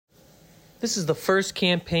This is the first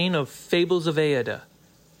campaign of Fables of Eyrde,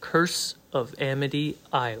 Curse of Amity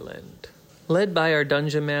Island. Led by our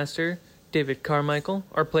Dungeon Master, David Carmichael,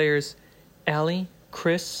 our players Allie,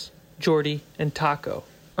 Chris, Jordy, and Taco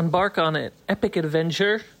embark on an epic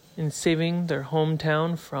adventure in saving their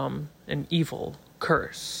hometown from an evil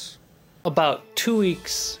curse. About 2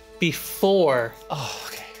 weeks before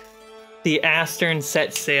the Astern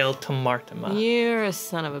set sail to Martima. You're a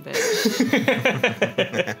son of a bitch.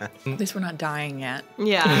 At least we're not dying yet.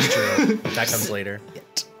 Yeah. That's true. That comes later.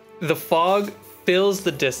 The fog fills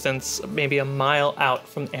the distance maybe a mile out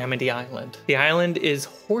from Amity Island. The island is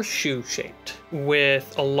horseshoe-shaped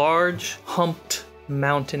with a large humped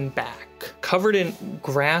mountain back, covered in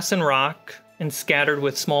grass and rock and scattered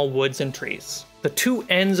with small woods and trees. The two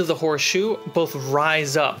ends of the horseshoe both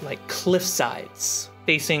rise up like cliff sides,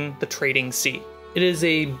 facing the trading sea. It is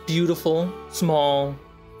a beautiful, small,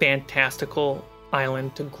 fantastical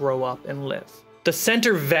island to grow up and live. The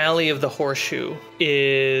center valley of the horseshoe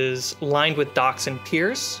is lined with docks and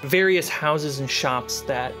piers, various houses and shops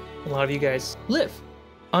that a lot of you guys live.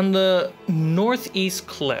 On the northeast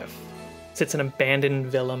cliff sits an abandoned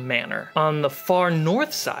villa manor. On the far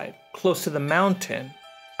north side, close to the mountain,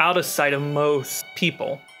 out of sight of most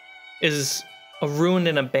people, is a ruined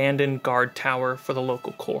and abandoned guard tower for the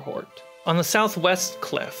local cohort. On the southwest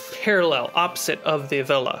cliff, parallel opposite of the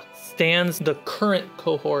villa, stands the current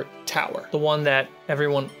cohort tower, the one that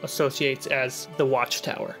everyone associates as the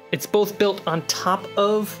watchtower. It's both built on top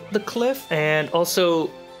of the cliff and also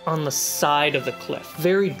on the side of the cliff.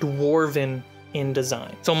 Very dwarven in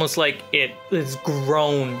design. It's almost like it is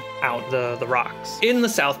grown out the rocks. In the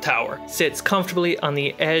south tower sits comfortably on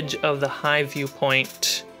the edge of the high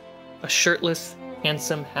viewpoint a shirtless,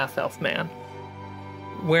 handsome half-elf man.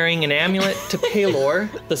 Wearing an amulet to Palor,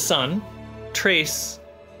 the sun. Trace,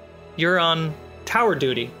 you're on tower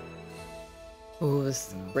duty. Ooh, this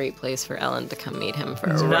is a great place for Ellen to come meet him for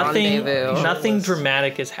a rendezvous. Nothing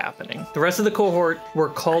dramatic is happening. The rest of the cohort were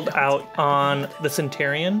called out on the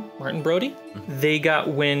Centurion, Martin Brody. They got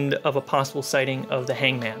wind of a possible sighting of the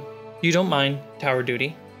hangman. You don't mind tower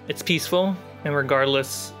duty. It's peaceful, and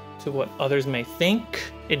regardless to what others may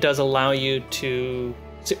think, it does allow you to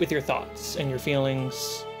sit with your thoughts and your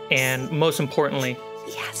feelings, and most importantly,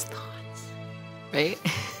 He has thoughts. Right?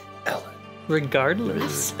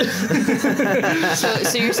 regardless.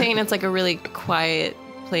 So you're saying it's like a really quiet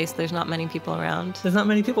place, there's not many people around? There's not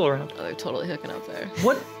many people around. Oh, they're totally hooking up there.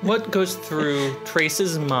 What goes through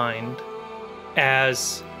Trace's mind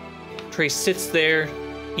as Trace sits there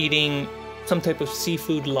eating some type of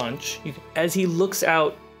seafood lunch, as he looks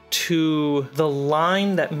out to the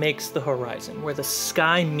line that makes the horizon, where the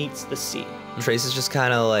sky meets the sea? Trace is just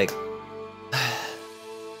kind of like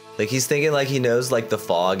he's thinking like he knows like the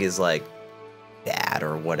fog is like bad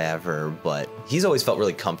or whatever, but he's always felt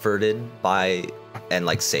really comforted by and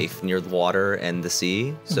like safe near the water and the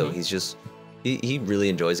sea. So he's just, he really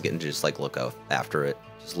enjoys getting to just like look out after it,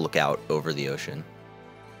 just look out over the ocean.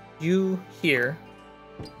 You hear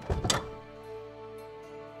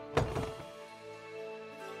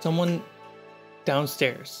someone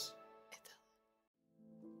downstairs.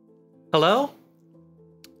 Hello?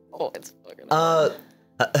 Oh, it's fucking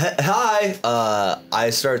Hi.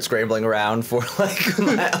 I start scrambling around for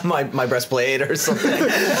like my breastplate or something.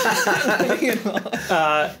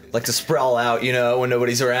 Like to sprawl out, you know, when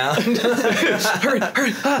nobody's around. Hurry.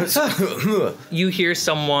 You hear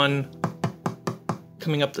someone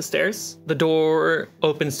coming up the stairs. The door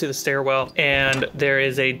opens to the stairwell, and there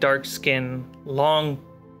is a dark-skinned, long,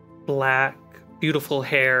 black, beautiful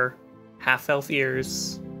hair, half-elf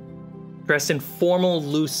ears, dressed in formal,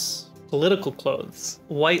 loose political clothes.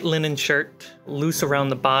 White linen shirt, loose around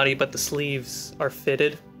the body, but the sleeves are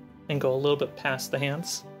fitted and go a little bit past the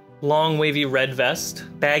hands. Long, wavy red vest,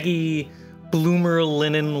 baggy bloomer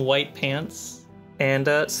linen white pants, and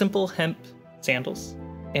simple hemp sandals.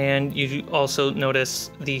 And you also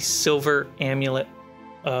notice the silver amulet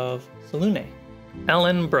of Salune.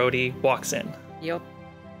 Ellen Brody walks in. Yep.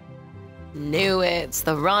 Knew it. It's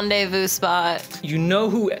the rendezvous spot. You know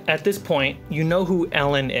who, at this point, you know who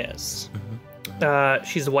Ellen is.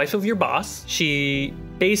 She's the wife of your boss. She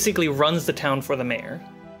basically runs the town for the mayor.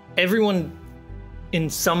 Everyone in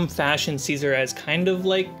some fashion sees her as kind of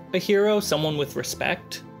like a hero, someone with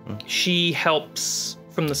respect. She helps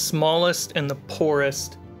from the smallest and the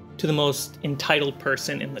poorest to the most entitled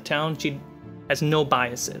person in the town. She has no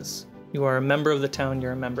biases. You are a member of the town,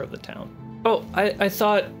 you're a member of the town. Oh, I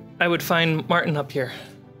thought I would find Martin up here.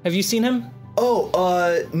 Have you seen him?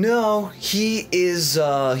 Oh, no. He is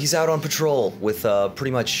he's out on patrol with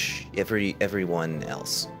pretty much everyone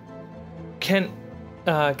else. Can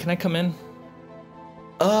I come in?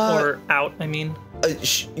 Or out, I mean.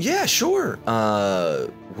 Yeah, sure.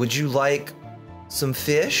 Would you like some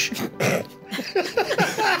fish?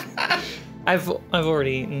 I've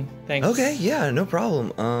already eaten. Thanks. Okay, yeah, no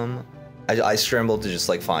problem. I scrambled to just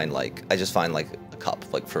like find a cup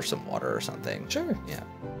like for some water or something. Sure. Yeah.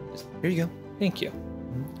 Here you go. Thank you.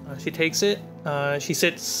 She takes it. She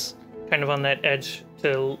sits kind of on that edge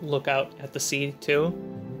to look out at the sea too.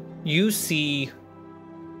 You see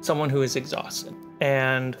someone who is exhausted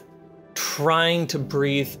and trying to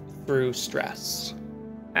breathe through stress.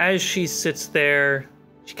 As she sits there,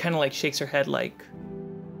 she kind of like shakes her head like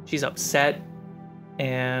she's upset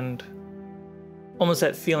and almost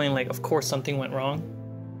that feeling like, of course, something went wrong.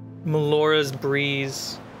 Melora's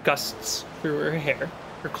breeze gusts through her hair.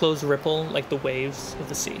 Her clothes ripple like the waves of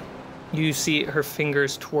the sea. You see her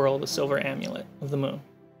fingers twirl the silver amulet of the moon.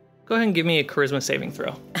 Go ahead and give me a charisma saving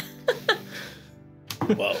throw.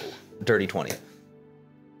 Whoa. Dirty 20.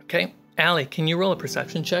 Okay. Allie, can you roll a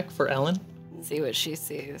perception check for Ellen? See what she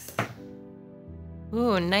sees.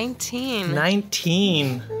 Ooh, 19.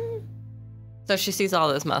 19. So she sees all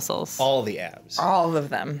those muscles. All the abs. All of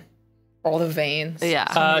them. All the veins.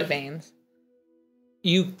 Yeah. So many veins.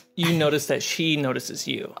 You notice that she notices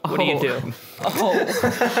you. What do you do?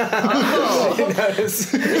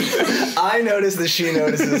 I notice that she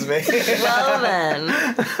notices me. Well then.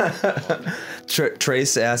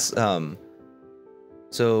 Trace asks,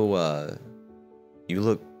 so you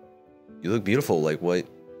look beautiful. Like what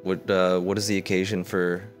is the occasion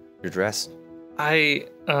for your dress? I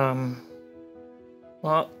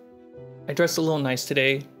dressed a little nice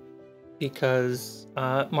today because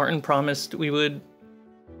Martin promised we would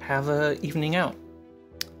have a evening out.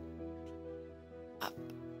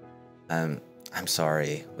 I'm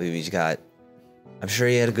sorry. I'm sure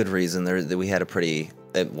he had a good reason. That we had a pretty.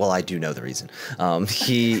 Well, I do know the reason.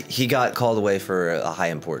 He got called away for a high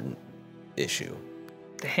important issue.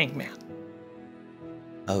 The hangman.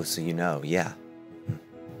 Oh, so you know, yeah.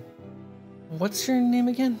 What's your name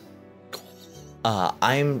again?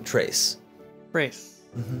 I'm Trace. Brace.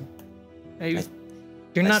 Mm-hmm.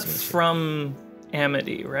 You're nice not to meet you. from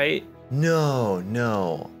Amity, right?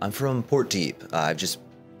 No. I'm from Port Deep. I've just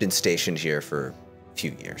been stationed here for a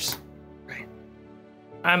few years. Right.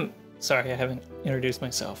 I'm sorry I haven't introduced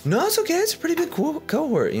myself. No, it's okay. It's a pretty big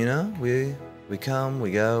cohort, you know? We come,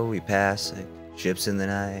 we go, we pass, like ships in the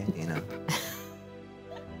night, you know?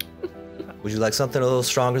 Would you like something a little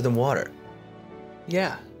stronger than water?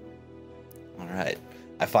 Yeah. All right.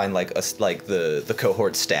 I find like the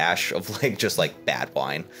cohort stash of like just like bad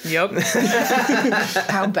wine. Yep.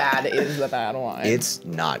 How bad is the bad wine? It's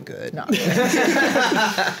not good. Not good.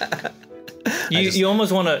 You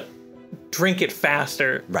almost want to drink it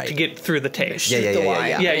faster Right. to get through the taste. Yeah.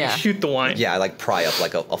 Yeah, Yeah. you shoot the wine. Yeah, I like pry up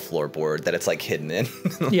like a floorboard that it's like hidden in.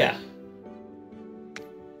 Yeah.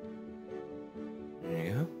 There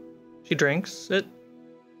you go. She drinks it.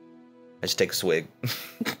 I just take a swig.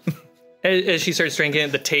 As she starts drinking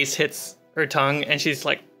it, the taste hits her tongue, and she's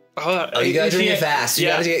like, Oh, you gotta drink it fast.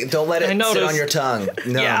 Don't let it sit noticed. on your tongue.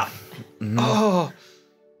 No. Yeah. Mhm. Oh,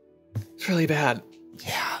 it's really bad.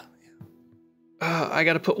 Yeah. I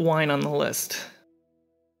gotta put wine on the list.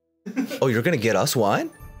 Oh, you're gonna get us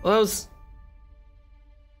wine? Well, that was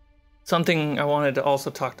something I wanted to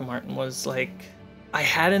also talk to Martin was like, I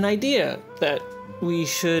had an idea that we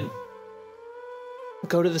should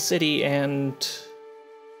go to the city and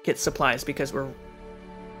get supplies because we're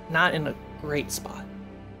not in a great spot.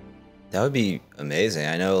 That would be amazing.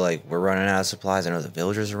 I know, like, we're running out of supplies. I know the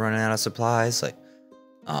villagers are running out of supplies. Like,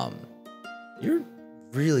 you're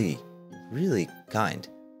really, really kind.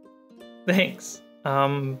 Thanks.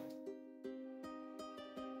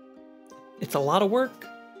 It's a lot of work.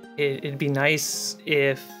 It'd be nice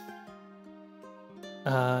if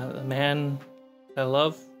the man I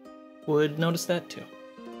love would notice that too.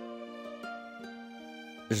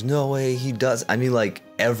 There's no way he does. I mean, like,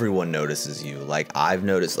 everyone notices you. Like, I've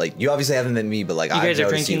noticed, like, you obviously haven't met me, but, like, I've guys are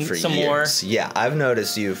noticed you drinking for some years. more? Yeah, I've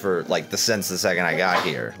noticed you for, like, since the second I got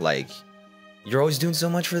here. Like, you're always doing so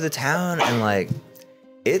much for the town, and, like,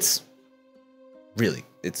 it's really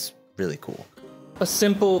cool. A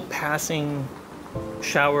simple passing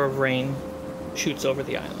shower of rain shoots over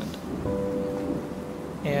the island.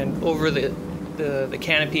 And over the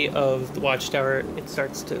canopy of the watchtower, it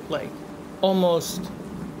starts to, like, almost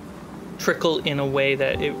trickle in a way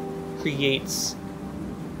that it creates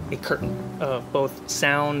a curtain of both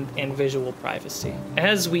sound and visual privacy.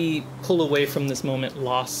 As we pull away from this moment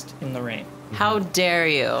lost in the rain. How dare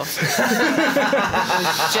you? It was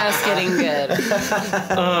just getting good.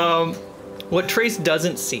 What Trace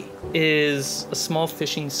doesn't see is a small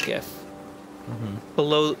fishing skiff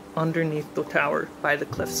below, underneath the tower by the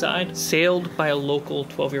cliffside, sailed by a local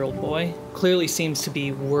 12-year-old boy. Clearly seems to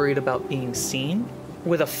be worried about being seen.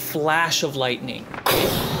 With a flash of lightning,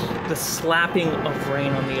 the slapping of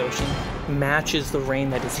rain on the ocean matches the rain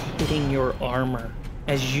that is hitting your armor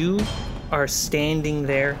as you are standing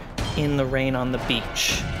there in the rain on the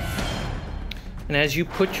beach. And as you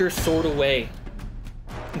put your sword away,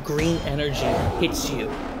 green energy hits you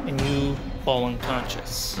and you fall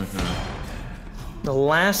unconscious. The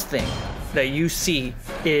last thing that you see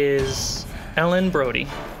is Ellen Brody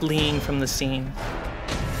fleeing from the scene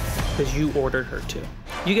because you ordered her to.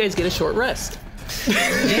 You guys get a short rest.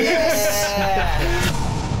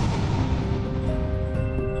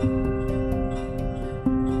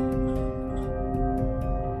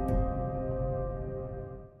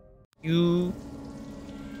 You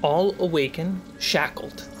all awaken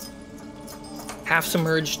shackled, half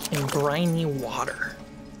submerged in briny water,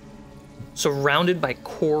 surrounded by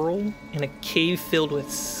coral in a cave filled with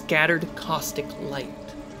scattered caustic light.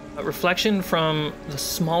 A reflection from the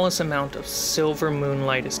smallest amount of silver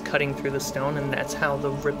moonlight is cutting through the stone, and that's how the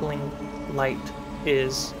rippling light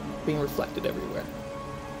is being reflected everywhere.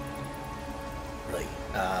 Right.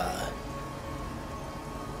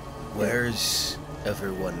 Where's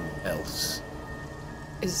everyone else?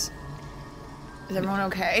 Is everyone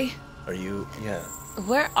okay? Are you? Yeah.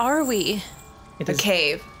 Where are we? It The is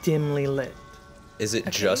cave. dimly lit. Is it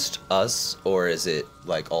just us, or is it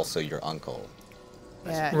like also your uncle?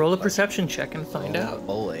 Yeah. Roll a perception check and find Oh out.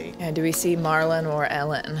 boy. Yeah, do we see Marlon or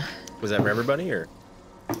Ellen? Was that for everybody or?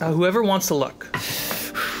 Whoever wants to look.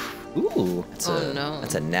 Ooh, Oh, no.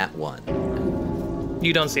 that's a nat 1.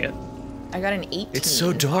 You don't see it. I got an 18. It's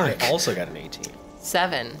so dark. I also got an 18.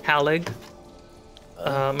 7. Halig,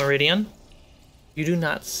 Meridian, you do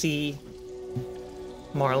not see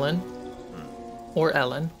Marlon or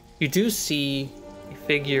Ellen. You do see a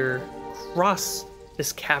figure cross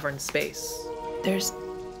this cavern space. There's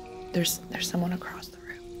someone across the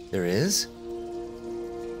room. There is?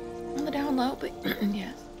 On the down low, but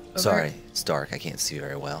yes. Sorry, it's dark. I can't see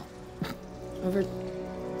very well. Over.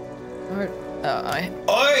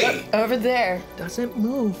 Oi! Over there. Doesn't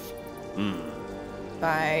move.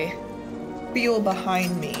 I feel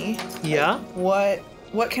behind me. Yeah?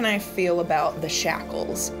 What can I feel about the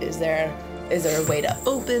shackles? Is there a way to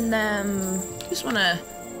open them? Just want to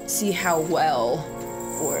see how well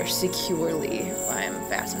or securely I'm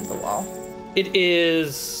fastened to the wall. It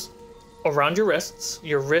is around your wrists.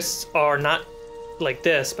 Your wrists are not like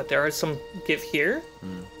this, but there are some give here.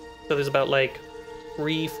 So there's about like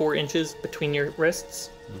 3-4 inches between your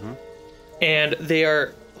wrists. And they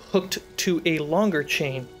are hooked to a longer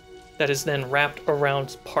chain that is then wrapped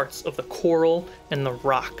around parts of the coral and the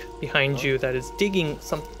rock behind you that is digging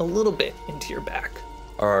a little bit into your back.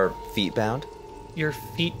 Are our feet bound? Your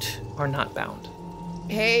feet are not bound.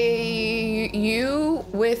 Hey, you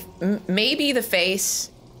with maybe the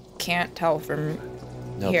face. Can't tell from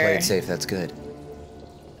No, here. play it safe. That's good.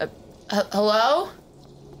 Hello?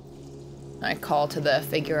 I call to the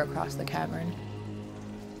figure across the cavern.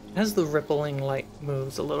 As the rippling light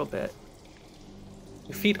moves a little bit,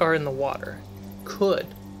 your feet are in the water. Could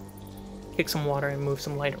kick some water and move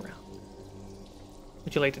some light around.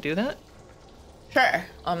 Would you like to do that? Sure.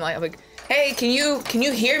 I'm like, hey, can you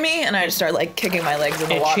hear me? And I just start like kicking my legs in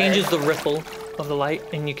the It water. changes the ripple of the light,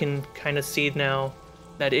 and you can kind of see now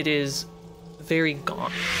that it is very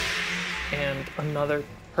gone. And another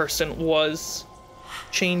person was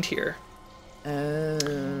chained here.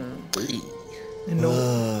 And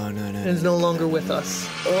is no longer with us.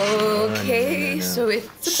 Okay, so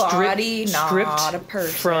it's a body, not a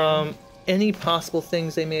person. From any possible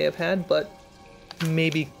things they may have had, but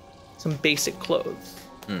maybe some basic clothes.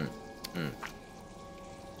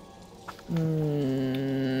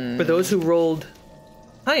 For those who rolled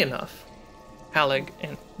high enough, Halig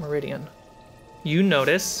and Meridian, you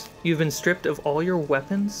notice you've been stripped of all your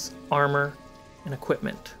weapons, armor, and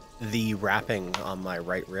equipment. The wrapping on my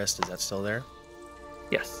right wrist, is that still there?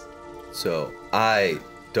 Yes. So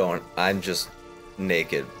I'm just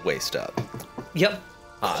naked, waist up. Yep.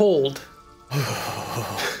 Cold.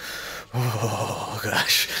 Oh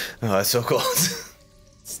gosh. Oh, it's so cold.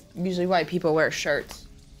 Usually why people wear shirts.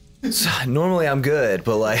 Normally I'm good,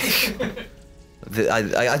 but like,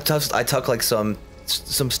 I tuck like some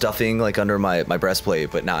stuffing like under my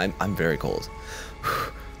breastplate, but now I'm very cold.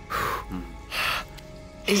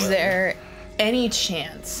 Is there any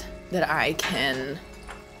chance that I can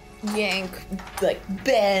yank, like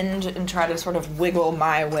bend and try to sort of wiggle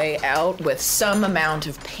my way out with some amount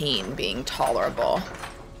of pain being tolerable?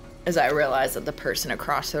 as I realize that the person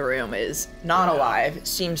across the room is not alive,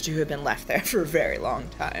 seems to have been left there for a very long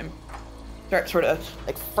time. Start sort of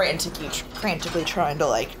like frantically trying to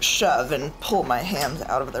like shove and pull my hands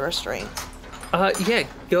out of the restraints. Yeah,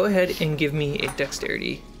 go ahead and give me a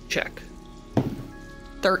dexterity check.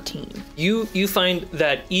 13. You find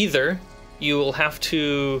that either you will have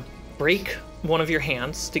to break one of your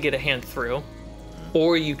hands to get a hand through,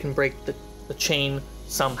 or you can break the chain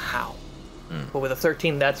somehow. But with a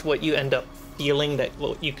 13, that's what you end up feeling that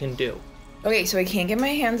what you can do. Okay, so I can't get my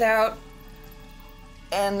hands out,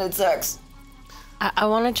 and it sucks. I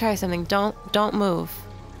want to try something. Don't move.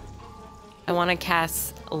 I want to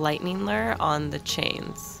cast lightning lure on the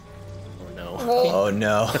chains. Oh no. Oh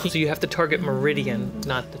no. So you have to target Meridian,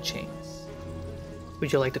 not the chains.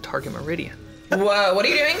 Would you like to target Meridian? Whoa, what are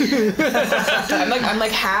you doing? I'm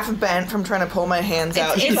like half bent from trying to pull my hands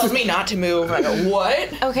out. She tells me not to move. I go,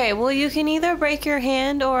 what? Okay, well, you can either break your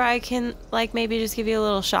hand or I can, like, maybe just give you a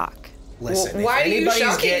little shock. Listen, Well, why are if you anybody's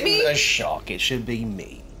shocking getting me? a shock, it should be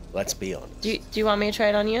me. Let's be honest. Do you want me to try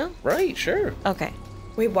it on you? Right, sure. Okay.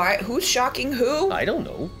 Wait, why? Who's shocking who? I don't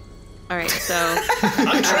know. All right, so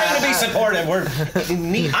I'm trying to be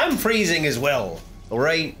supportive. I'm freezing as well. All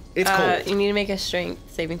right? It's cold. you need to make a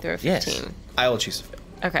strength saving throw of 15. Yes. I will choose to fail.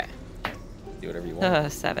 Okay. Do whatever you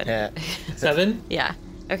want. 7. Yeah. 7? Yeah.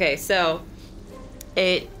 Okay, so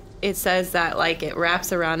it says that like it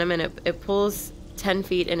wraps around him and it pulls 10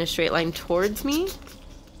 feet in a straight line towards me.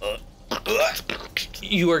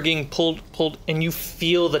 You are getting pulled, and you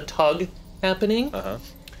feel the tug happening. Uh-huh.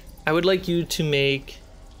 I would like you to make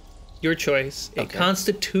your choice: a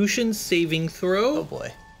Constitution saving throw, Oh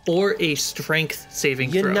boy. or a Strength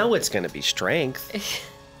saving You throw. know it's going to be strength.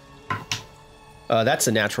 That's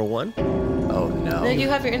a natural one. Oh no. No, you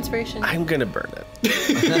have your inspiration. I'm going to burn it.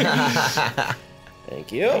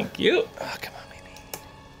 Thank you. Thank you. Oh, come on, baby.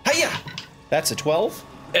 Hiya! That's a 12.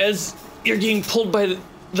 As you're getting pulled by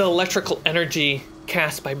the electrical energy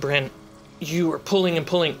cast by Brent, you are pulling and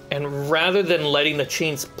pulling, and rather than letting the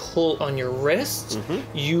chains pull on your wrist,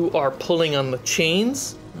 you are pulling on the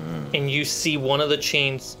chains, and you see one of the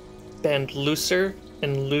chains bend looser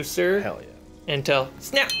and looser Hell yeah. until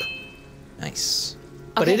snap. Nice.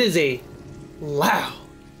 But Okay. it is a loud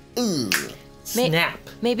snap.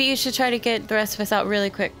 Maybe you should try to get the rest of us out really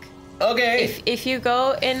quick. Okay. If you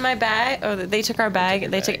go in my bag, or they took our bag,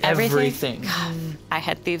 they took everything. God, I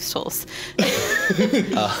had thieves' tools.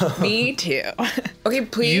 Me too. Okay,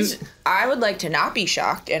 please. I would like to not be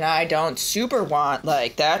shocked, and I don't super want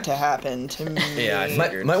like that to happen to me. Yeah, I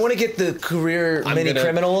figured. Might want to get the career mini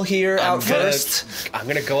criminal here out first. I'm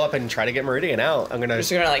going to go up and try to get Meridian out. I'm going Just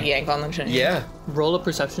to... gonna like yank on the chain. Yeah. Roll a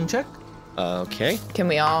perception check. Okay. Can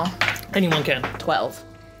we all? Anyone can. 12.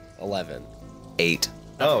 11. 8.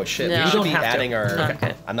 Oh, shit. No. We You should don't be have to. adding our...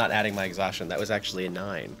 Okay. I'm not adding my exhaustion. That was actually a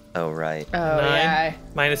 9. Oh right. Oh 9. yeah.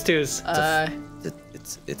 Minus 2s.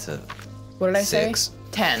 It's a What did I 6. say?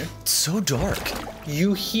 10. It's so dark.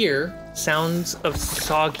 You hear sounds of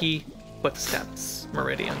soggy footsteps,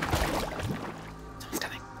 Meridian. It's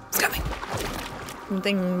coming. It's coming.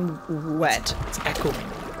 Something wet. It's echoing.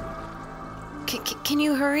 Can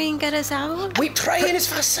you hurry and get us out? Wait, try it as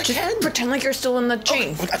fast as I can. Pretend like you're still in the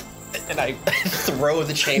chain. And I throw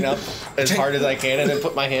the chain up as hard as I can and then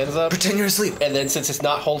put my hands up. Pretend you're asleep. And then since it's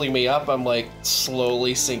not holding me up, I'm like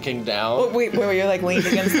slowly sinking down. Wait, you're like leaned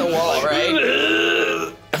against the wall,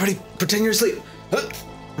 right? Everybody, pretend you're asleep.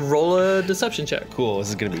 Roll a deception check. Cool, this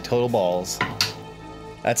is gonna be total balls.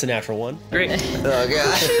 That's a natural one. Great. Oh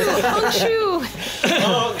god. Oh, shoot.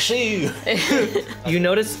 Oh, shoot. You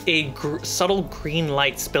notice a subtle green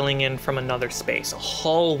light spilling in from another space, a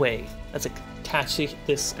hallway that's attached to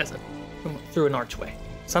this through an archway.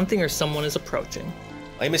 Something or someone is approaching.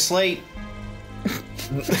 I'm a slate.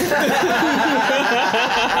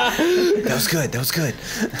 That was good. That was good.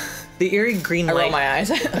 The eerie green I roll light. my eyes.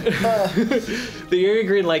 The eerie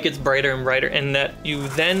green light gets brighter and brighter, and that you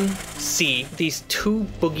then see these two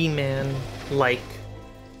boogeyman-like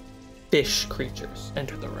fish creatures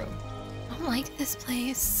enter the room. I don't like this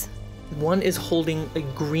place. One is holding a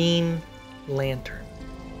green lantern.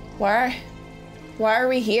 Why are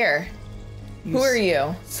we here? Who are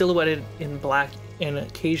you? Silhouetted in black, and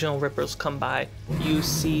occasional ripples come by. You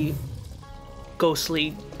see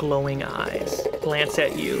ghostly, glowing eyes glance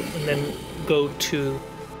at you and then go to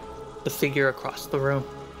the figure across the room,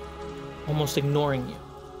 almost ignoring you.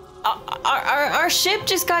 Our ship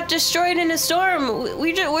just got destroyed in a storm.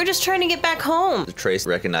 We're just trying to get back home. Did Trace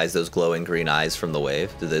recognize those glowing green eyes from the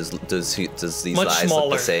wave? Does these Much eyes smaller,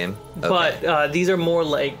 look the same? But these are more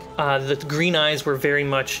like the green eyes were very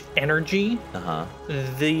much energy.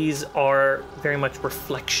 These are very much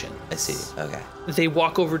reflection. I see. Okay. They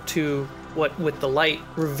walk over to what, with the light,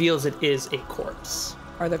 reveals it is a corpse.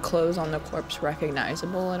 Are the clothes on the corpse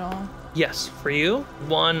recognizable at all? Yes, for you,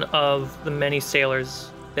 one of the many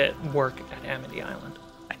sailors that work at Amity Island.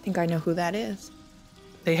 I think I know who that is.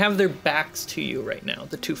 They have their backs to you right now,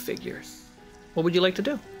 the two figures. What would you like to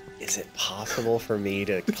do? Is it possible for me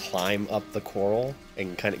to climb up the coral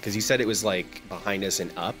and kind of, because you said it was like behind us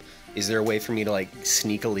and up. Is there a way for me to like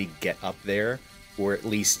sneakily get up there, or at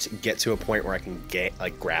least get to a point where I can get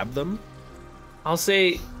like grab them? I'll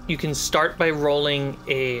say you can start by rolling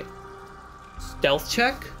a stealth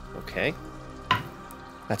check. Okay.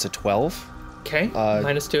 That's a 12. Okay,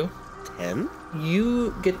 -2. 10?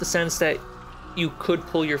 You get the sense that you could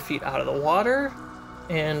pull your feet out of the water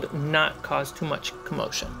and not cause too much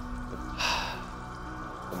commotion.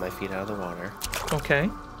 Pull my feet out of the water. Okay.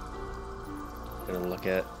 Gonna look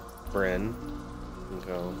at Bryn and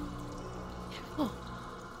go,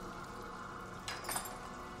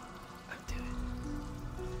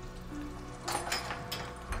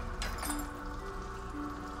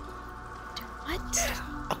 What?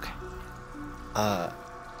 okay.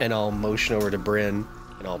 And I'll motion over to Bryn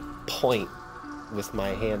and I'll point with my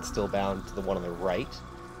hand still bound to the one on the right,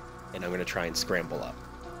 and I'm gonna try and scramble up.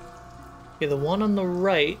 Okay, the one on the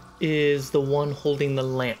right is the one holding the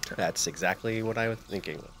lantern. That's exactly what I was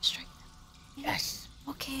thinking. Strike. Yes.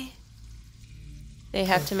 Okay. They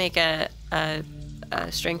have to make a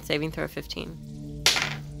strength saving throw of 15.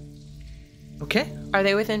 Okay. Are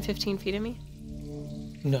they within 15 feet of me?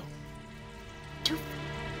 No. 2.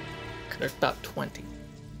 They're about 20.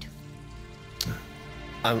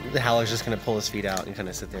 Haller's just gonna pull his feet out and kind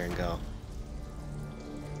of sit there and go,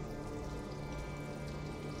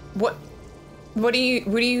 What are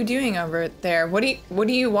you doing over there? What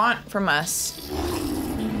do you want from us?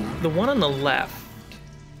 The one on the left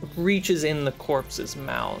reaches in the corpse's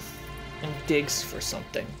mouth and digs for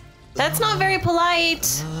something. That's not very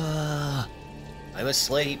polite. I'm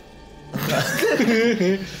asleep.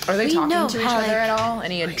 Are they We talking know, to each Halleck. other at all?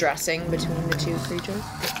 Any addressing between the two creatures?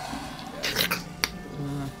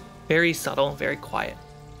 Very subtle, very quiet.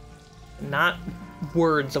 Not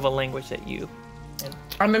words of a language that you.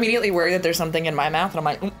 I'm immediately worried that there's something in my mouth, and I'm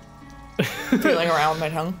like, feeling around with my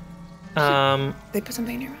tongue. They put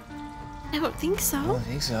something in your mouth? I don't think so.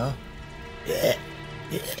 think so.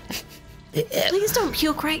 Please don't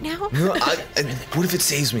puke right now. No, what if it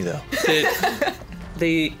saves me though?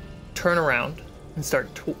 They turn around and start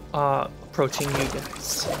approaching you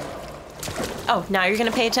guys. Oh, now you're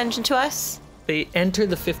gonna pay attention to us? They enter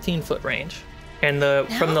the 15-foot range, and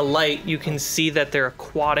from the light you can see that they're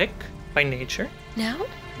aquatic by nature. Now?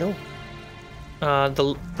 No.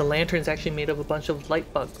 The lantern's actually made of a bunch of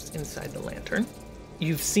light bugs inside the lantern.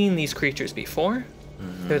 You've seen these creatures before.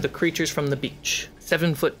 They're the creatures from the beach.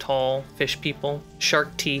 7-foot tall fish people,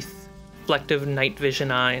 shark teeth, reflective night vision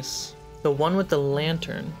eyes. The one with the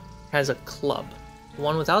lantern has a club. The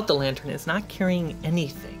one without the lantern is not carrying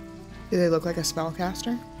anything. Do they look like a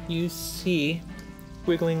spellcaster? You see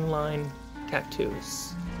wiggling line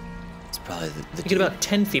tattoos. It's probably the You get about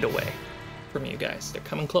 10 feet away from you guys. They're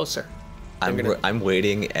coming closer. I'm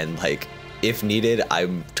waiting, and like, if needed,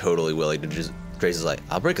 I'm totally willing to just. Grace is like,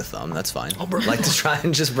 I'll break a thumb. That's fine. Like to try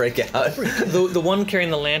and just break out. The one carrying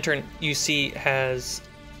the lantern you see has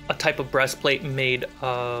a type of breastplate made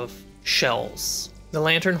of shells. The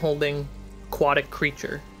lantern holding aquatic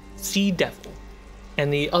creature, sea devil,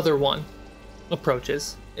 and the other one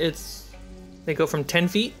approaches. They go from 10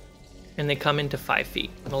 feet and they come into 5 feet.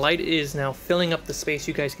 And the light is now filling up the space.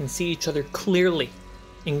 You guys can see each other clearly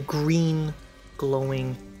in green,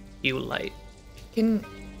 glowing hue light.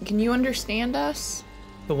 Can you understand us?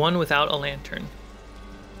 The one without a lantern,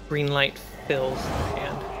 green light fills her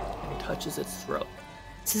hand and touches its throat.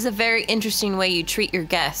 This is a very interesting way you treat your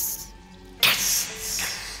guests.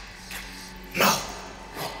 No.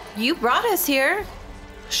 You brought us here.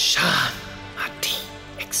 Amity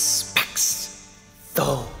expects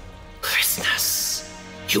though prisoners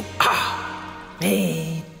you are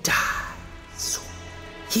may die. So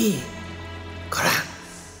he grant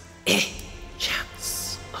a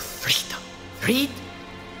chance of freedom. Freed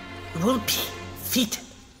will be defeated.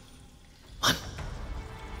 One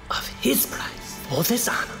of his prize for this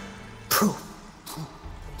honor. Prove who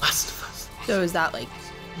must first. So is that like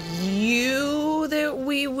you that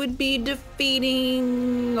we would be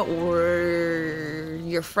defeating, or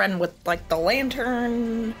your friend with like the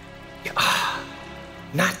lantern?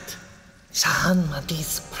 Not Shahan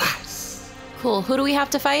Madi's prize. Cool. Who do we have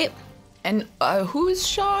to fight? And who is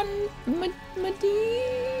Sean Madi?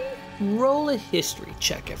 Roll a history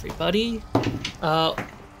check, everybody.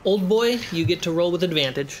 Old boy, you get to roll with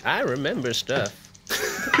advantage. I remember stuff.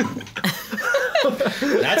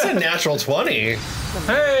 That's a natural 20.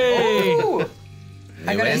 Hey! Ooh,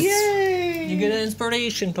 I got a You get an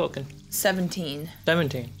inspiration token. 17.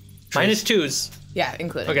 17. Minus twos. Yeah,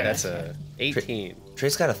 including. Okay. That's a 18.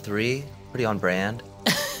 Trace got a 3. Pretty on brand.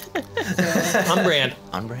 On brand.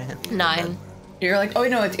 On brand. 9. You're like, oh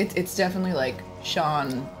no, it's definitely like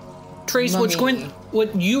Sean. Trace, Mummy.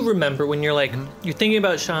 what you remember when you're like, you're thinking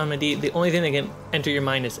about Sean Madi, the only thing that can enter your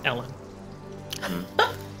mind is Ellen.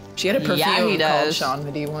 She had a perfume Yeah, he called does. Sean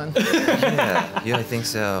Madi one. Yeah, I think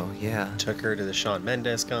so. Yeah. Took her to the Shawn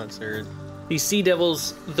Mendes concert. These sea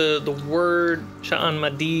devils, the word Sean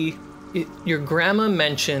Madi, your grandma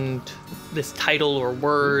mentioned this title or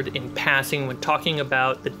word in passing when talking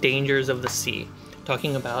about the dangers of the sea,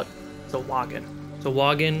 talking about Zawagin.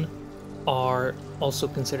 Zawagin are also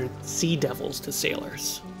considered sea devils to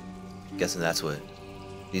sailors. Guessing that's what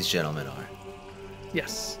these gentlemen are.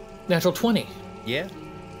 Yes. Natural 20. Yeah.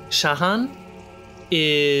 Shahan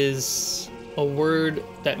is a word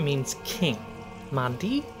that means king.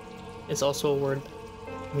 Madi is also a word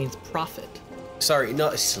that means prophet. Sorry,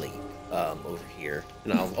 not asleep. Over here.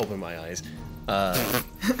 And I'll open my eyes. I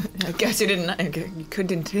guess you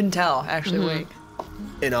didn't tell. Actually, wait.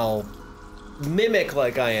 And I'll mimic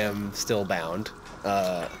like I am still bound.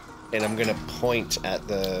 And I'm gonna point at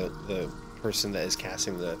the person that is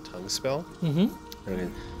casting the tongue spell. Mm-hmm.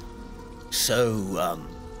 So,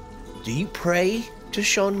 do you pray to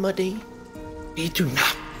Sean Muddy? We do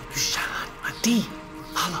not. Shahan Madi.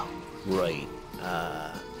 Follow. Right.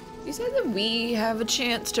 You said that we have a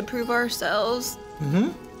chance to prove ourselves.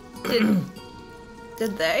 Mm-hmm.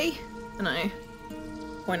 Did they? And I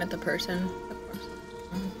point at the person.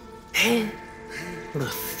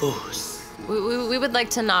 Refuse. We would like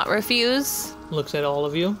to not refuse. Looks at all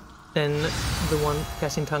of you. Then the one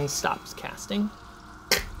casting tongues stops casting.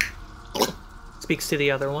 Speaks to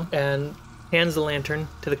the other one and hands the lantern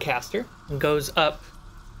to the caster and goes up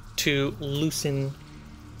to loosen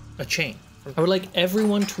a chain. I would like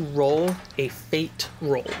everyone to roll a fate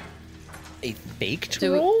roll. A faked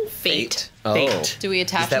Do we- roll? Fate. Fate. Do we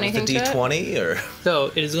attach Is that with anything the to it? D20 or? So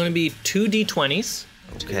it is going to be 2 d20s.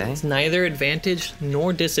 Okay. It's neither advantage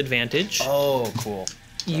nor disadvantage. Oh, cool.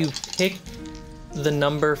 You pick the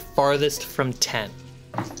number farthest from 10.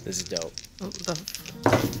 This is dope. The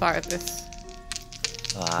farthest.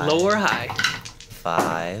 5. Low or high?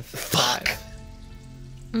 5. Five.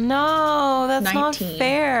 No, that's 19. not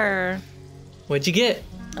fair. What'd you get?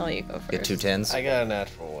 I'll let you go first. Get 2 10s. I got a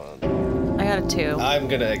natural one. I got a 2. I'm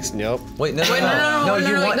gonna nope. Wait, no, No,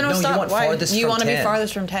 you want stop. you want Why? farthest You from want to 10. be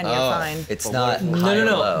farthest from 10. You're fine. It's But not. what- high No, or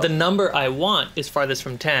no. low. The number I want is farthest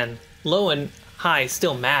from 10. Low and high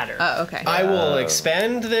still matter. Oh, okay. I will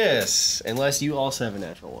expend this unless you also have a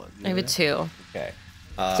natural one. I have a 2. Okay.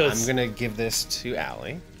 So I'm it's- gonna give this to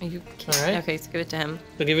Allie. Are you All right. Okay, so give it to him.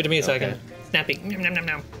 So give it to me so I Okay. can snappy. Nom, nom, nom,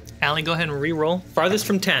 nom. Allie, go ahead and re-roll. Farthest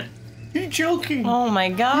from 10. You're joking. Oh my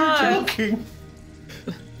god. joking.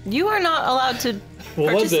 You are not allowed to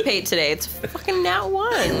What was it? participate today. It's fucking nat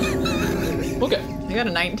 1. Okay. You got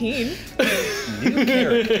a 19.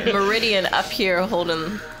 Meridian up here holding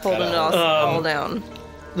it all down.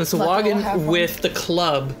 The Let them all have Sawagan one. with the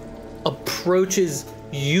club approaches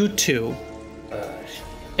you two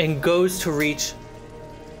and goes to reach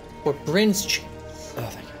for Bryn's chain.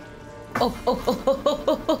 Hold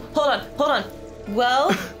on.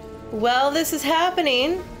 Well, this is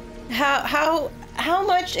happening. How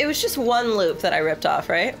much? It was just one loop that I ripped off,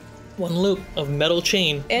 right? One loop of metal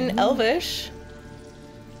chain. In Elvish,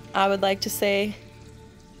 I would like to say,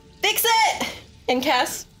 fix it! And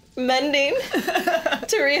cast Mending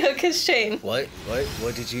to rehook his chain. What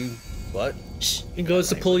did you? What? It goes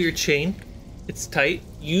to pull your chain. It's tight.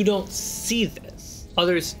 You don't see this.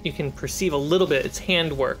 Others, you can perceive a little bit. It's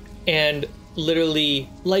handwork. And literally,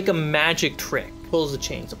 like a magic trick, pulls the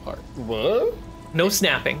chains apart. What? No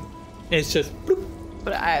snapping. It's just bloop.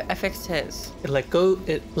 But I fixed his. It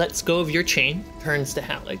lets go of your chain, turns to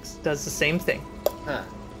Hallex, does the same thing.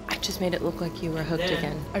 I just made it look like you were hooked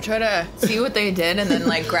again. I try to see what they did and then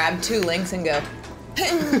like grab 2 links and go.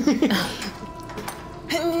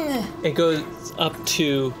 It goes up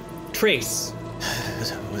to Trace.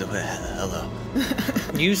 Hello.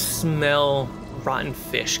 You smell rotten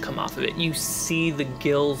fish come off of it. You see the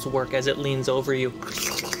gills work as it leans over you.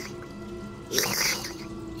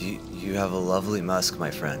 You have a lovely musk,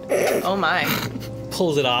 my friend. Oh my.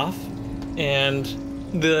 Pulls it off, and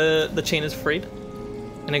the chain is freed.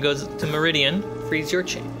 And it goes to Meridian, frees your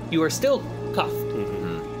chain. You are still cuffed.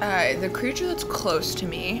 The creature that's close to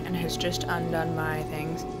me and has just undone my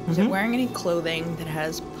things, is it wearing any clothing that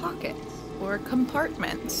has pockets or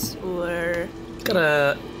compartments or...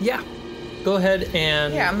 Yeah. Go ahead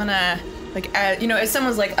and... Yeah, I'm gonna, as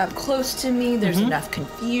someone's up close to me, there's enough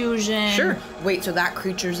confusion. Sure. Wait, so that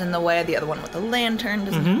creature's in the way, the other one with the lantern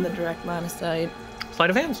doesn't have the direct line of sight. Sleight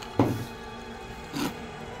of hands.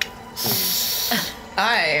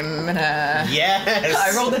 I'm gonna... Yes!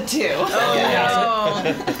 I rolled a 2. Oh.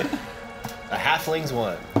 A halfling's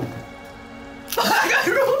 1. I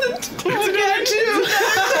rolled a 2 again,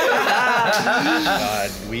 God,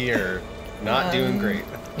 we are not doing great.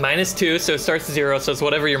 -2, so it starts 0, so it's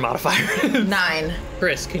whatever your modifier is. 9.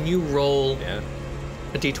 Chris, can you roll Yeah.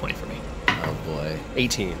 a d20 for me? Oh boy.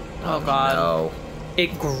 18. Oh god. No.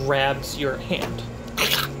 It grabs your hand.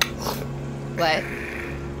 What?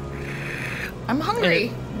 I'm And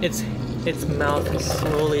hungry. its mouth is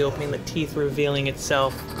slowly opening, the teeth revealing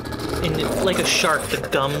itself. And like a shark, the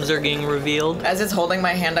gums are getting revealed. As it's holding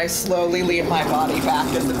my hand, I slowly lean my body back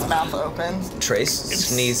as its mouth opens. Trace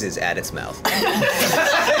sneezes at its mouth.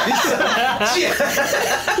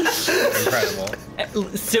 Incredible.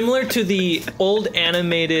 Similar to the old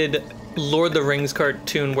animated Lord of the Rings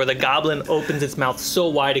cartoon where the goblin opens its mouth so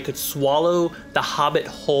wide it could swallow the hobbit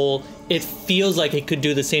whole, it feels like it could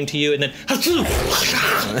do the same to you, and then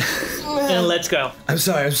and let's go. I'm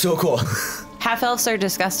sorry, I'm so cool. Half elves are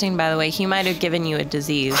disgusting, by the way. He might have given you a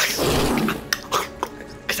disease.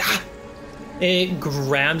 It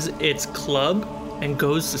grabs its club and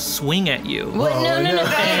goes to swing at you. What? No.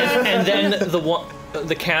 And then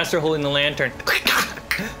the caster holding the lantern,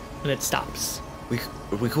 and it stops.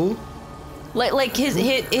 Are we cool? Like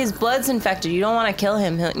his blood's infected. You don't want to kill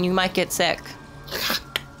him. You might get sick.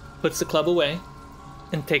 Puts the club away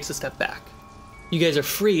and takes a step back. You guys are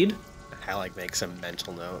freed. I make some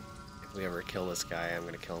mental note. If we ever kill this guy, I'm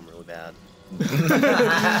gonna kill him really bad.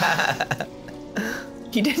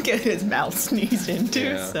 He did get his mouth sneezed into,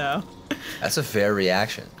 Yeah. so... That's a fair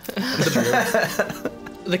reaction.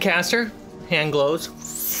 The caster, hand glows,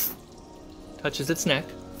 touches its neck.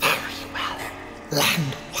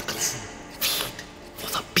 Land walkers, feed for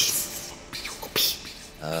the beasts.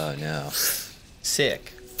 Oh no.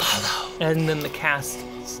 Sick. Follow. And then the cast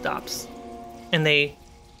stops. And they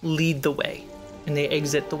lead the way. And they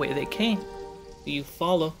exit the way they came. So you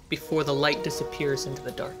follow before the light disappears into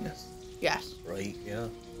the darkness. Yes. Right, yeah.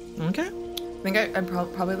 Okay. I think I'd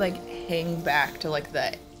probably hang back to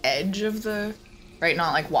the edge of the... Right,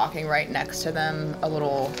 not walking right next to them. A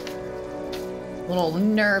little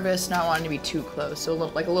nervous, not wanting to be too close. So a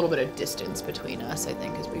little bit of distance between us, I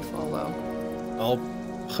think, as we follow. I'll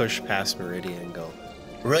push past Meridian and go,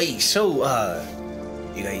 right, so,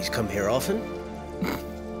 you guys come here often?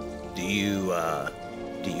 Do you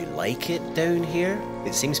like it down here?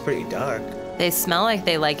 It seems pretty dark. They smell like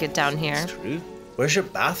they like it down here. True. Where's your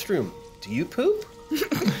bathroom? Do you poop?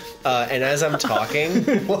 And as I'm talking,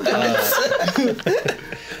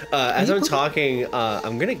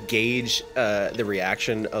 I'm gonna gauge the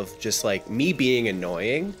reaction of just me being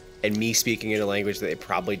annoying and me speaking in a language that they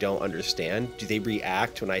probably don't understand. Do they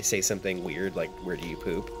react when I say something weird, like "Where do you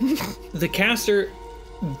poop"? The caster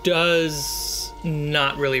does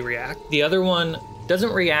not really react. The other one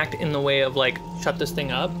doesn't react in the way of shut this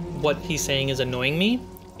thing up. What he's saying is annoying me.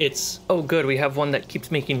 It's, oh good, we have one that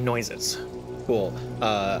keeps making noises. Cool.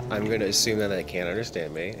 I'm gonna assume that they can't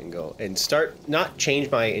understand me and go and start not change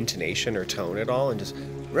my intonation or tone at all and just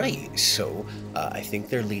right. So I think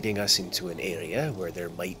they're leading us into an area where there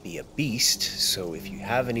might be a beast. So if you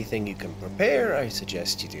have anything you can prepare, I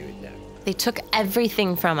suggest you do it now. They took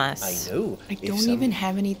everything from us. I know. I don't even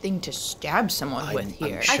have anything to stab someone with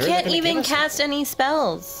here. I'm I sure they're can't gonna even give us cast any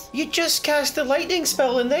spells. You just cast a lightning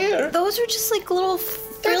spell in there. Those are just little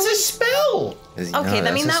That's a spell. Okay,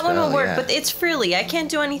 I mean that one will work, but it's frilly. I can't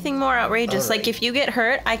do anything more outrageous. Alright. If you get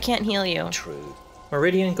hurt, I can't heal you. True.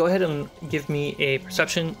 Meridian, go ahead and give me a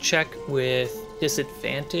perception check with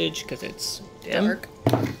disadvantage because it's dim. Dark.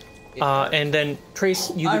 And then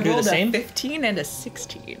Trace, you can do the rolled same. a 15 and a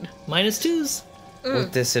 16. -2s.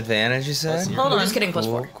 With disadvantage, you said? Hold We're on. just getting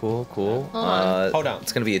 +4. Cool. Hold on. Hold on.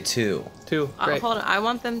 It's gonna be a 2. 2. Great. Hold on. I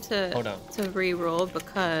want them Hold on. to re-roll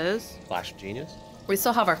because Flash of genius. we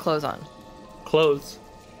still have our clothes on. Clothes.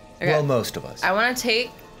 Okay. Well, most of us. I want to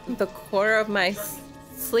take the corner of my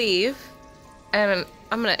sleeve and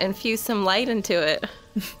I'm gonna infuse some light into it,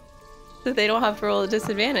 so they don't have to roll a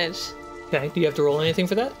disadvantage. Okay. Do you have to roll anything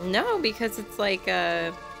for that? No, because it's like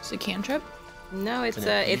It's a cantrip. no,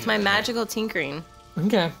 it's my magical tinkering.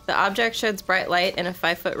 Okay. The object sheds bright light in a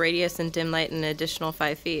 5-foot radius and dim light an additional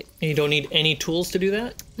 5 feet. And you don't need any tools to do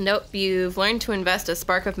that? Nope, you've learned to invest a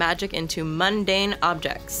spark of magic into mundane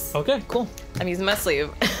objects. Okay, cool. I'm using my sleeve.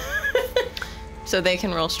 So they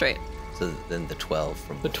can roll straight. So then the 12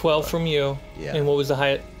 from The 12 from you. Yeah. And what was the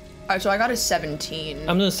highest? All right, so I got a 17. I'm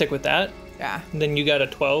going to stick with that. Yeah. And then you got a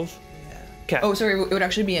 12. Okay. Oh, sorry. It would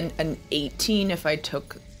actually be an 18 if I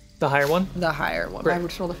took The higher one? the higher one. Right. I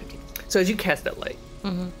would roll a 15. So as you cast that light,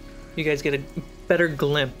 you guys get a better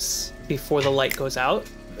glimpse before the light goes out.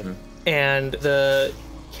 And the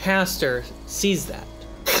caster sees that,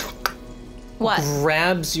 What?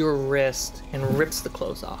 grabs your wrist, and rips the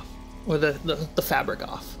clothes off. Or the fabric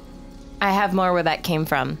off. I have more where that came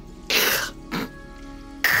from.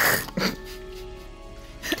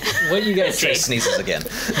 What you guys Trey see? sneezes again.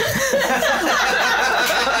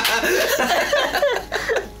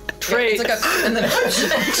 Trey, It's like a, and then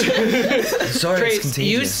Sorry, Trey, it's you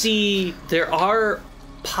contagious. see there are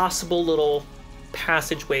possible little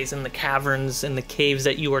passageways in the caverns and the caves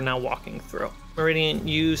that you are now walking through. Meridian,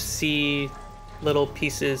 you see little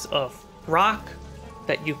pieces of rock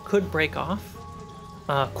that you could break off,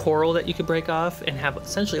 coral that you could break off and have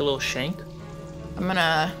essentially a little shank. I'm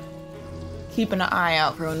gonna keep an eye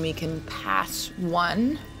out for when we can pass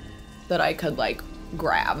one that I could like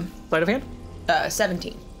grab. Sleight of hand.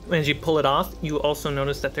 17. As you pull it off, you also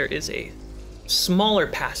notice that there is a smaller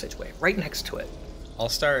passageway right next to it. I'll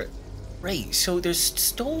start. Ray, so there's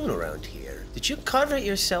stone around here. Did you carve it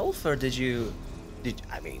yourself, or did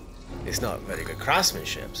I mean, it's not very good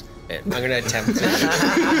craftsmanship. I'm gonna attempt to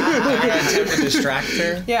distract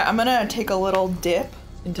her. Yeah, I'm gonna take a little dip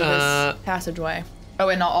into this passageway. Oh,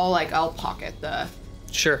 and I'll pocket the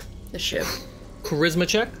Sure. ship. Charisma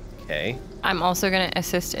check. Okay. I'm also going to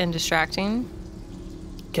assist in distracting.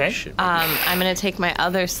 Okay. I'm going to take my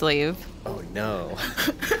other sleeve, Oh no.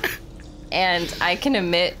 and I can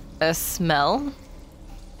emit a smell.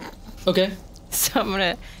 Okay. So I'm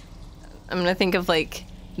gonna think of like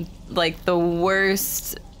the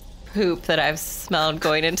worst poop that I've smelled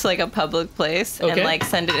going into like a public place, Okay. and like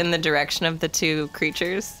send it in the direction of the two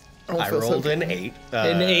creatures. I rolled an 8.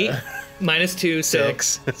 An 8 minus 2, so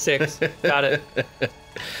 6. 6. Got it.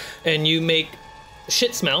 And you make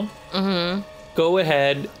shit smell. Mm-hmm. Go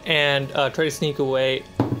ahead and try to sneak away.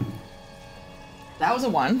 That was a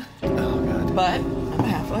 1. Oh god. But I'm a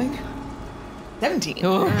halfling.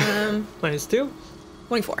 17. Minus 2.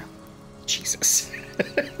 24. Jesus.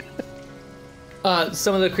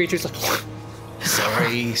 Some of the creatures like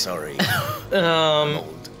Sorry.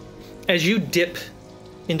 as you dip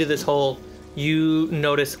into this hole, you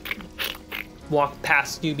notice walk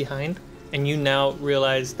past you behind, and you now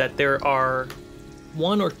realize that there are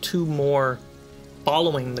 1 or 2 more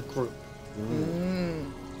following the group.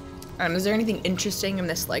 Is there anything interesting in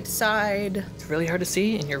this like side? It's really hard to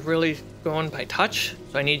see, and you're really going by touch,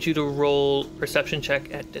 so I need you to roll perception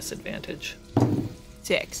check at disadvantage.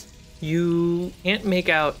 6. You can't make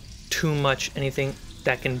out too much anything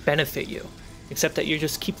that can benefit you, except that you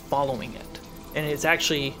just keep following it. And it's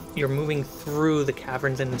actually, you're moving through the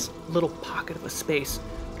caverns in this little pocket of a space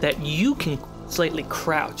that you can slightly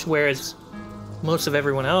crouch, whereas most of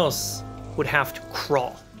everyone else would have to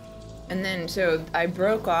crawl. And then, so I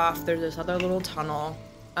broke off. There's this other little tunnel.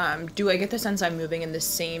 Do I get the sense I'm moving in the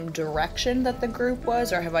same direction that the group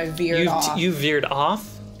was, or have I veered off? You veered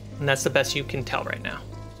off, and that's the best you can tell right now.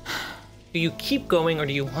 Do you keep going, or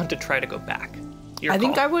do you want to try to go back? I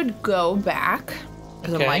think I would go back.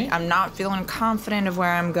 Because Okay. I'm not feeling confident of where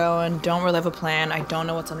I'm going. Don't really have a plan. I don't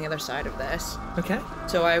know what's on the other side of this. Okay.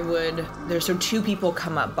 So I would. So 2 people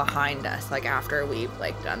come up behind us, like after we've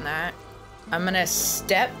like done that. I'm gonna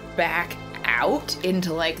step back out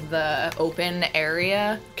into like the open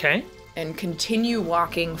area Okay. and continue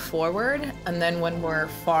walking forward. And then when we're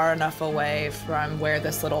far enough away from where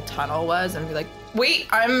this little tunnel was, and be like, "Wait,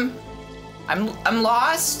 I'm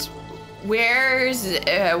lost. Where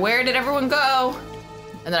did everyone go?"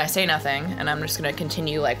 And then I say nothing, and I'm just gonna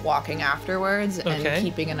continue like walking afterwards and Okay.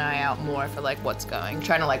 keeping an eye out more for like what's going,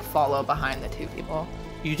 trying to like follow behind the 2 people.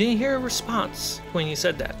 You didn't hear a response when you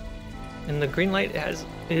said that, and the green light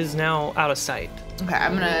is now out of sight. Okay,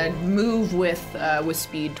 I'm gonna move with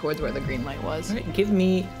speed towards where the green light was. All right, give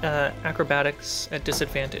me acrobatics at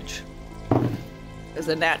disadvantage. Is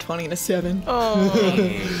a nat 20 and a 7.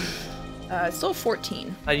 It's still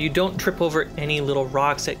 14. You don't trip over any little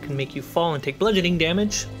rocks that can make you fall and take bludgeoning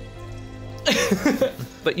damage.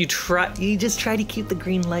 but you just try to keep the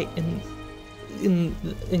green light and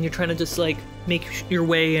you're trying to just like make your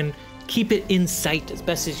way and keep it in sight as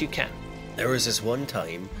best as you can. There was this one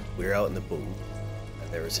time we were out in the boat,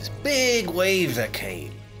 and there was this big wave that came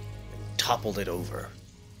and toppled it over.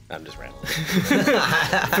 I'm just rambling.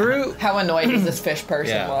 Through How annoyed does this fish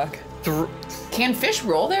person Yeah. look? Can fish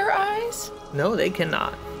roll their eyes? No, they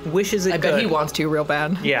cannot. Wishes it I could. bet he wants to real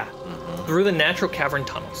bad. Yeah. Through the natural cavern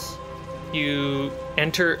tunnels, you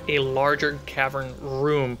enter a larger cavern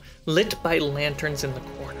room lit by lanterns in the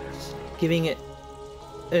corners, giving it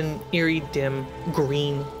an eerie, dim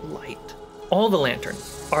green light. All the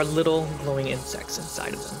lanterns are little glowing insects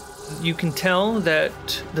inside of them. You can tell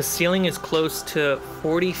that the ceiling is close to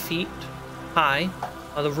 40 feet high.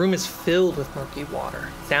 The room is filled with murky water.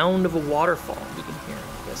 Sound of a waterfall you can hear in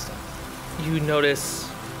the distance. You notice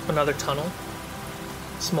another tunnel,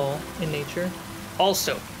 small in nature.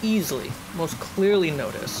 Also, easily, most clearly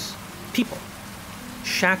notice people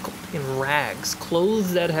shackled in rags,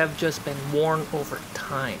 clothes that have just been worn over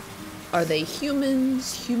time. Are they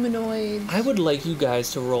humans, humanoids? I would like you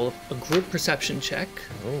guys to roll a group perception check.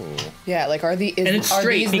 Yeah, like are the And it's are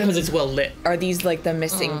straight these because the, it's well lit. are these like the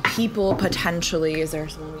missing people potentially? Is there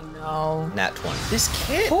someone we know? Nat 20. This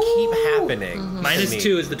can't keep happening. Minus to me.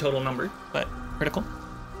 2 is the total number, but critical.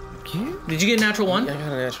 Did you get a natural 1? I got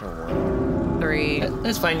a natural one. 3,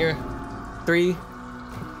 That's fine, you're 3.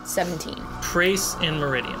 17. Trace and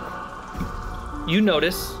Meridian. You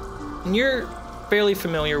notice, and you're fairly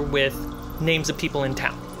familiar with names of people in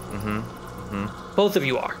town. Both of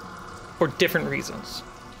you are, for different reasons.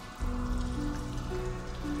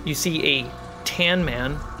 You see a tan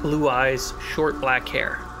man, blue eyes, short black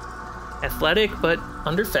hair. Athletic but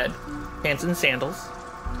underfed, pants and sandals.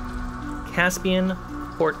 Caspian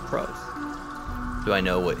Port Pros. Do I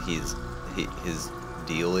know what his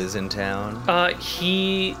deal is in town?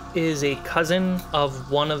 He is a cousin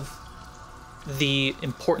of one of the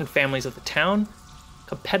important families of the town,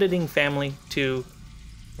 competiting family to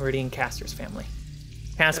Meridian Caster's family.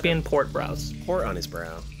 Caspian Port Brows. Port on his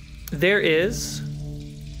brow. There is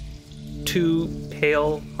 2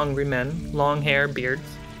 pale, hungry men, long hair, beards.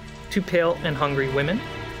 2 pale and hungry women.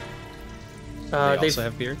 They also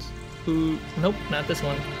have beards? Nope, not this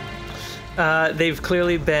one. They've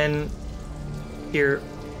clearly been here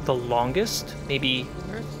the longest, maybe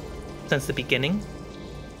since the beginning.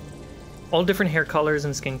 All different hair colors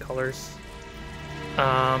and skin colors.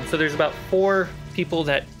 So there's about 4 people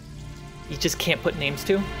that you just can't put names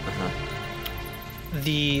to.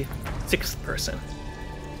 The 6th person.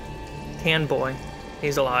 Tan boy,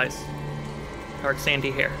 hazel eyes, dark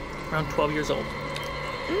sandy hair, around 12 years old.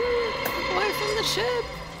 Boy from the ship.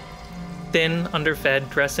 Thin, underfed,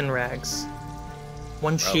 dressed in rags.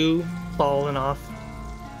 One shoe fallen off.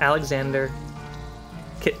 Alexander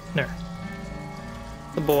Kittner.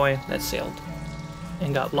 The boy that sailed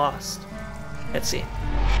and got lost at sea.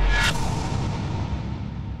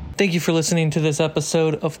 Thank you for listening to this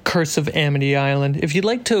episode of Curse of Amity Island. If you'd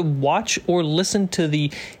like to watch or listen to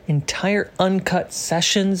the entire uncut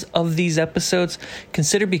sessions of these episodes,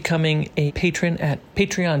 consider becoming a patron at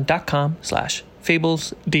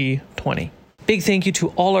patreon.com/fablesd20. Big thank you to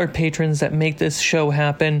all our patrons that make this show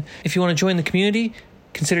happen. If you want to join the community,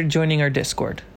 consider joining our Discord.